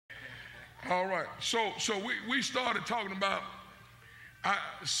All right. So we started talking about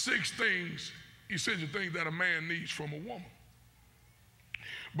 6 things, essential things that a man needs from a woman.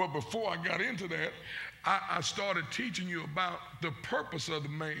 But before I got into that, I started teaching you about the purpose of the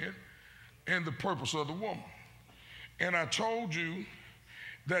man and the purpose of the woman. And I told you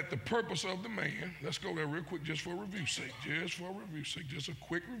that the purpose of the man, let's go there real quick just for review's sake, just a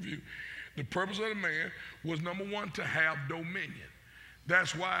quick review. The purpose of the man was, number 1, to have dominion.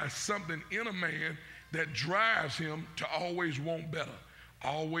 That's why it's something in a man that drives him to always want better,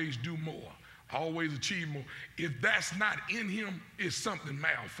 always do more, always achieve more. If that's not in him, it's something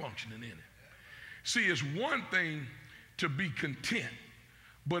malfunctioning in it. See, it's one thing to be content,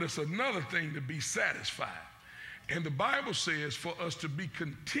 but it's another thing to be satisfied. And the Bible says for us to be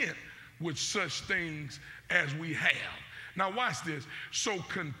content with such things as we have. Now watch this. So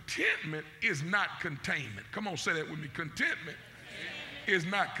contentment is not containment. Come on, say that with me. Contentment is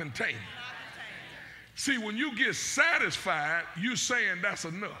not containment. See, when you get satisfied, you're saying that's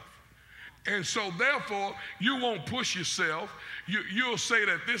enough. And so therefore, you won't push yourself. You'll say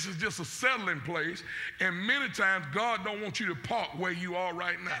that this is just a settling place. And many times, God don't want you to park where you are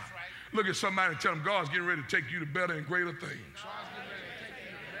right now. That's right. Look at somebody and tell them, God's getting ready to take you to better and greater things.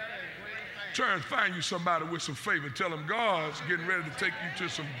 Turn and find you somebody with some favor. Tell them, God's getting ready to take you to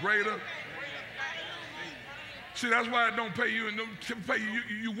some greater. See, that's why it don't pay you. And don't pay you.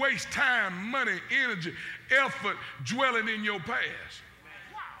 You waste time, money, energy, effort dwelling in your past.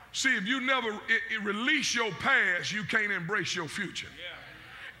 See, if you never release your past, you can't embrace your future.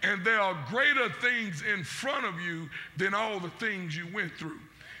 And there are greater things in front of you than all the things you went through.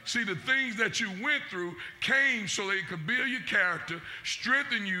 See, the things that you went through came so they could build your character,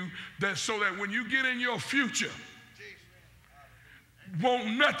 strengthen you, so that when you get in your future,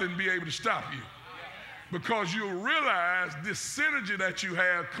 won't nothing be able to stop you. Because you'll realize this synergy that you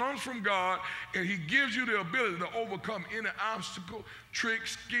have comes from God, and he gives you the ability to overcome any obstacle, trick,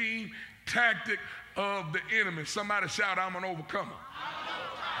 scheme, tactic of the enemy. Somebody shout, I'm an overcomer.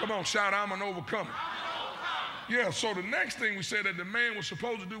 Come on, shout, I'm an overcomer. Yeah, so the next thing we said that the man was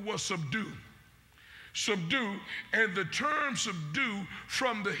supposed to do was subdue. Subdue, and the term subdue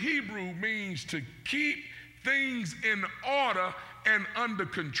from the Hebrew means to keep things in order and under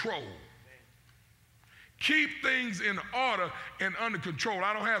control. Keep things in order and under control.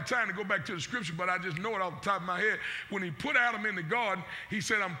 I don't have time to go back to the scripture, but I just know it off the top of my head. When he put Adam in the garden, he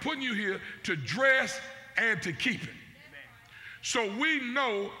said, I'm putting you here to dress and to keep it. So we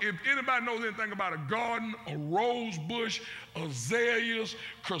know, if anybody knows anything about a garden, a rose bush, azaleas,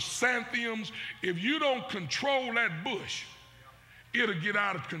 chrysanthemums, if you don't control that bush, it'll get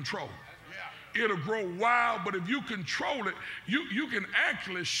out of control. It'll grow wild, but if you control it, you can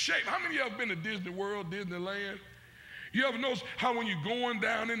actually shape. How many of you have been to Disney World, Disneyland? You ever notice how when you're going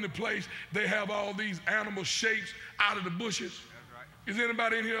down in the place, they have all these animal shapes out of the bushes? Is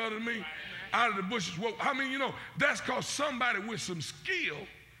anybody in here other than me? Out of the bushes. Well, how many of you know that's because somebody with some skill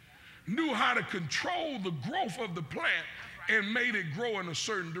knew how to control the growth of the plant and made it grow in a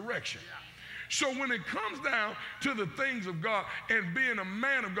certain direction. So when it comes down to the things of God and being a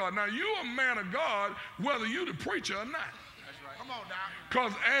man of God, now you're a man of God whether you're the preacher or not. That's right. Come on, Doc.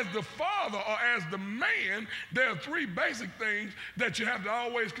 Because as the father or as the man, there are 3 basic things that you have to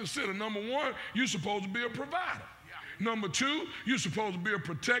always consider. Number 1, you're supposed to be a provider. Number 2, you're supposed to be a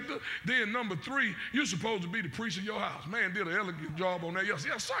protector. Then number 3, you're supposed to be the priest of your house. Man did an elegant job on that. Yes,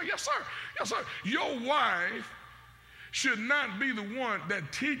 sir, yes, sir, yes, sir. Your wife should not be the one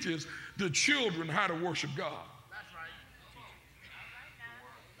that teaches the children how to worship God. That's right.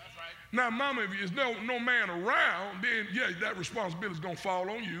 That's right. Now, mama, if there's no man around, then yeah, that responsibility is going to fall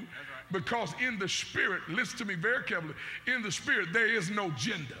on you. Right. Because in the spirit, listen to me very carefully, in the spirit there is no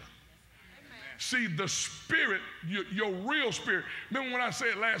gender. See, the spirit, your real spirit. Remember when I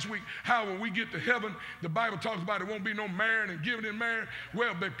said last week how when we get to heaven, the Bible talks about it won't be no marrying and giving in marriage?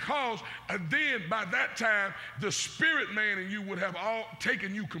 Well, because then by that time, the spirit man in you would have all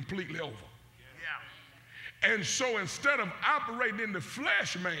taken you completely over. Yeah. And so instead of operating in the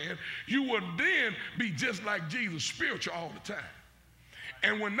flesh man, you would then be just like Jesus, spiritual all the time.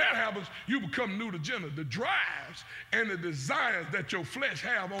 And when that happens, you become new to gender. The drives and the desires that your flesh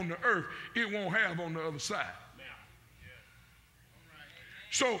have on the earth, it won't have on the other side.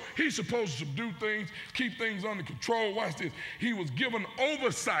 So he's supposed to subdue things, keep things under control. Watch this. He was given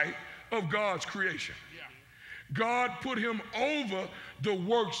oversight of God's creation. God put him over the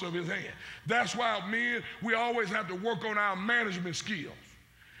works of his hand. That's why men, we always have to work on our management skills.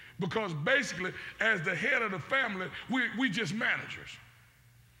 Because basically, as the head of the family, we just managers.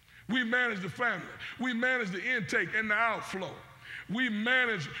 We manage the family. We manage the intake and the outflow. We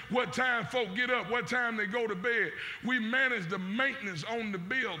manage what time folk get up, what time they go to bed. We manage the maintenance on the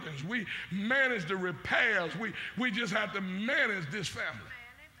buildings. We manage the repairs. We just have to manage this family.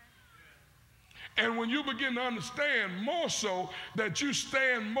 And when you begin to understand more so that you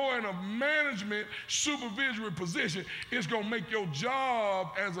stand more in a management, supervisory position, it's going to make your job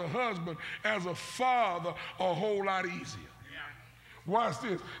as a husband, as a father, a whole lot easier. Watch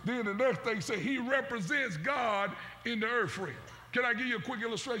this. Then the next thing say he represents God in the earth realm. Can I give you a quick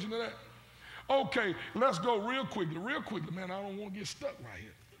illustration of that? Okay, let's go real quickly, man. I don't want to get stuck right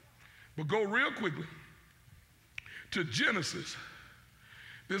here. But go real quickly to Genesis.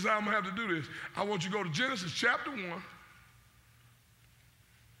 This is how I'm going to have to do this. I want you to go to Genesis chapter 1.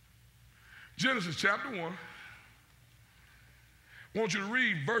 Genesis chapter 1. I want you to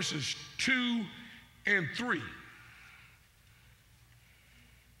read verses 2 and 3.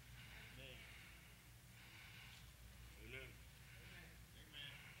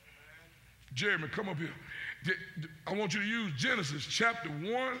 Jeremy, come up here. I want you to use Genesis chapter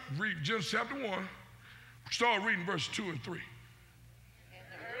 1. Read Genesis chapter 1. Start reading verses 2 and 3.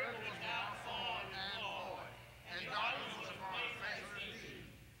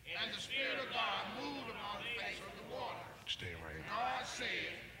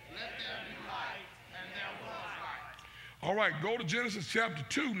 All right, go to Genesis chapter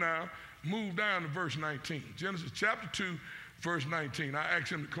 2 now. Move down to verse 19. Genesis chapter 2, verse 19. I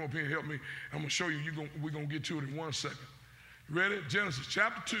asked him to come up here and help me. I'm going to show you. We're going to get to it in 1 second. Ready? Genesis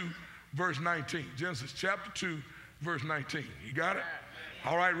chapter 2, verse 19. Genesis chapter 2, verse 19. You got it?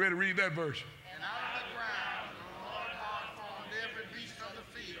 All right, ready? Read that verse. And out of the ground the Lord God formed every beast of the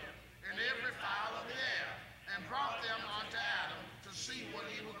field and every fowl of the air, and brought them unto Adam to see what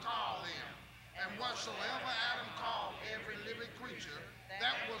he would call them. And whatsoever Adam called every living creature,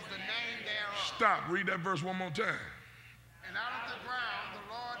 that was the name thereof. Stop. Read that verse one more time. And out of the ground the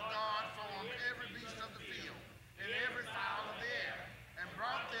Lord God formed every beast of the field and every fowl of the air, and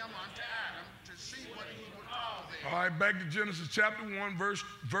brought them unto Adam to see what he would call them. All right, back to Genesis chapter 1, verse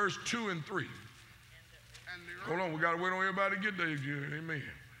 2 and 3. Hold on, we got to wait on everybody to get there. Amen.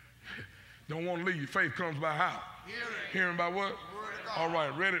 Don't want to leave. Faith comes by how? Hearing by what? All right,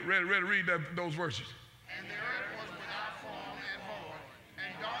 ready, read those verses. And the earth was without form and void,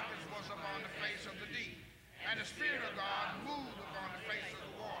 and darkness was upon the face of the deep. And the Spirit of God moved upon the face of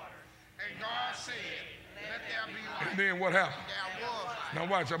the water. And God said, let there be light. And then what happened? And there was light. Now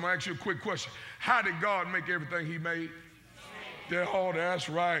watch, I'm going to ask you a quick question. How did God make everything he made? Oh, that's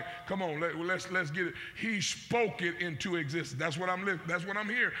right. Come on, let's get it. He spoke it into existence. That's what I'm here.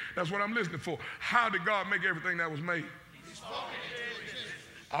 That's what I'm listening for. How did God make everything that was made? He spoke it into existence.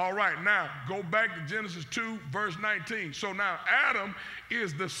 All right, now go back to Genesis 2, verse 19. So now Adam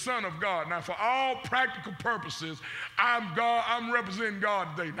is the son of God. Now for all practical purposes, I'm God. I'm representing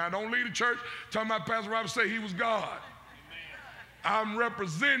God today. Now don't leave the church talking about Pastor Robert say he was God. I'm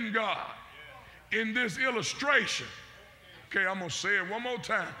representing God in this illustration. Okay, I'm going to say it one more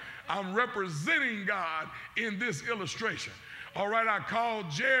time. I'm representing God in this illustration. All right, I called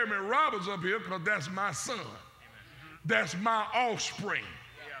Jeremy Roberts up here because that's my son. That's my offspring.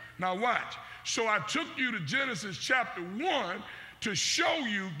 Now watch. So I took you to Genesis chapter 1 to show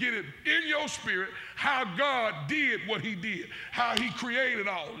you, get it in your spirit, how God did what he did, how he created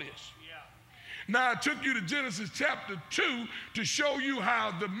all this. Now I took you to Genesis chapter 2 to show you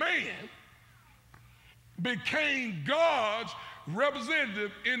how the man became God's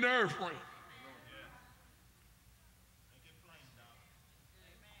representative in the earth realm.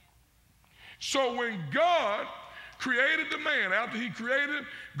 So when God created the man, after he created him,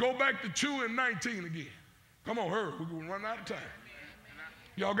 go back to 2 and 19 again. Come on, hurry. We're going to run out of time.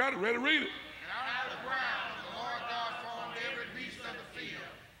 Y'all got it? Ready to read it? And out of the ground the Lord God formed every beast of the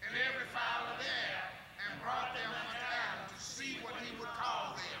field and every fowl of the air, and brought them unto Adam to see what he would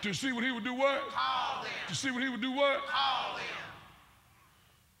call them. To see what he would do what? Call them. To see what he would do what? Call them.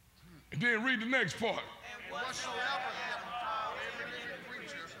 And then read the next part. And whatsoever Adam called every living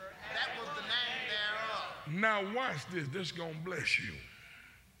creature, that was the name thereof. Now watch this. This is going to bless you.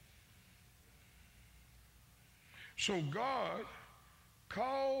 So God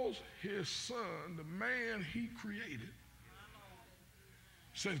calls his son, the man he created,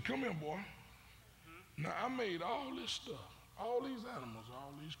 says, come here, boy. Now I made all this stuff, all these animals,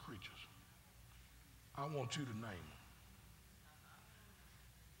 all these creatures. I want you to name them.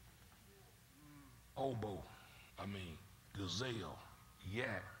 Oboe, gazelle,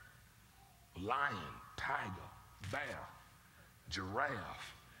 yak, lion, tiger, bear,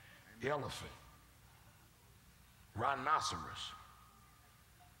 giraffe, elephant, rhinoceros.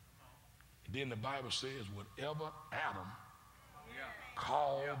 Then the Bible says, whatever Adam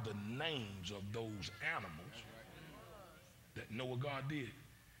call the names of those animals that know what God did.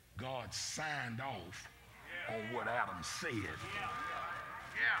 God signed off on what Adam said.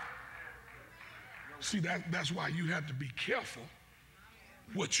 See, that's why you have to be careful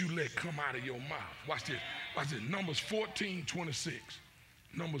what you let come out of your mouth. Watch this. Watch this. Numbers 14:26.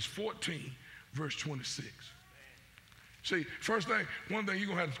 Numbers 14, verse 26. See, first thing, one thing, you're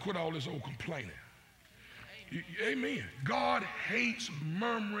going to have to quit all this old complaining. Amen. God hates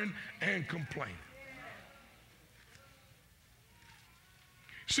murmuring and complaining.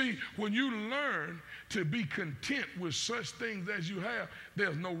 See, when you learn to be content with such things as you have,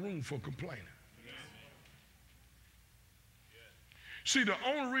 there's no room for complaining. See, the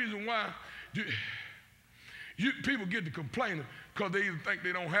only reason why people get to complaining because they either think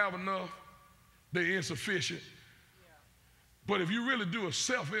they don't have enough, they're insufficient. But if you really do a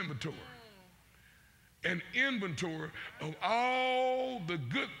self-inventory, an inventory of all the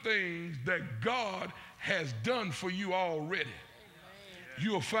good things that God has done for you already,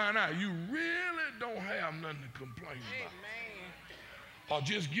 you'll find out you really don't have nothing to complain about. Or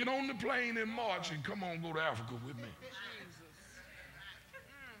just get on the plane in March and come on, go to Africa with me.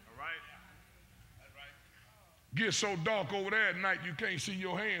 Get so dark over there at night you can't see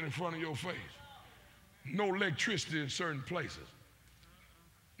your hand in front of your face. No electricity in certain places.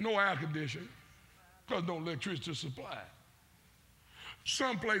 No air conditioning, because no electricity supply.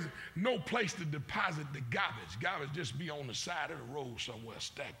 Some places, no place to deposit the garbage. Garbage just be on the side of the road somewhere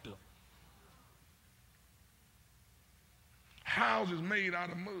stacked up. Houses made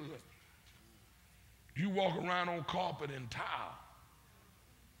out of mud. You walk around on carpet and tile.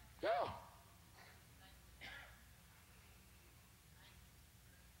 Yeah.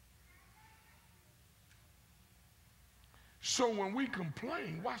 So when we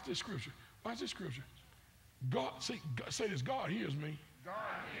complain, watch this scripture. Watch this scripture. God, say this, God hears me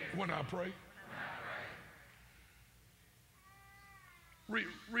when I pray.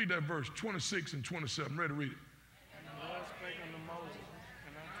 Read that verse, 26 and 27. Ready to read it. And the Lord spake unto Moses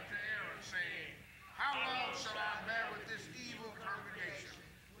and unto Aaron, saying, How long shall I bear with this evil congregation,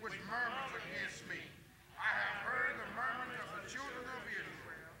 which murmurs against me? I have heard the murmuring of the children of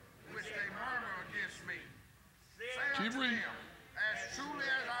Israel, which they murmur against me. Say unto them, as truly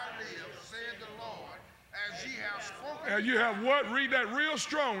as I live, said the Lord, as ye have spoken. As you have what? Read that real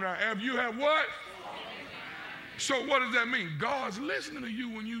strong now. As you have what? So what does that mean? God's listening to you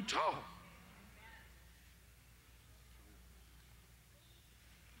when you talk.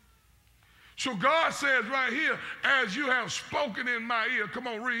 So God says right here, as you have spoken in my ear, come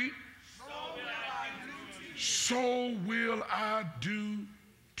on, read. So will I do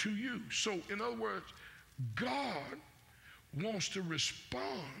to you. So in other words, God wants to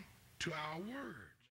respond to our word.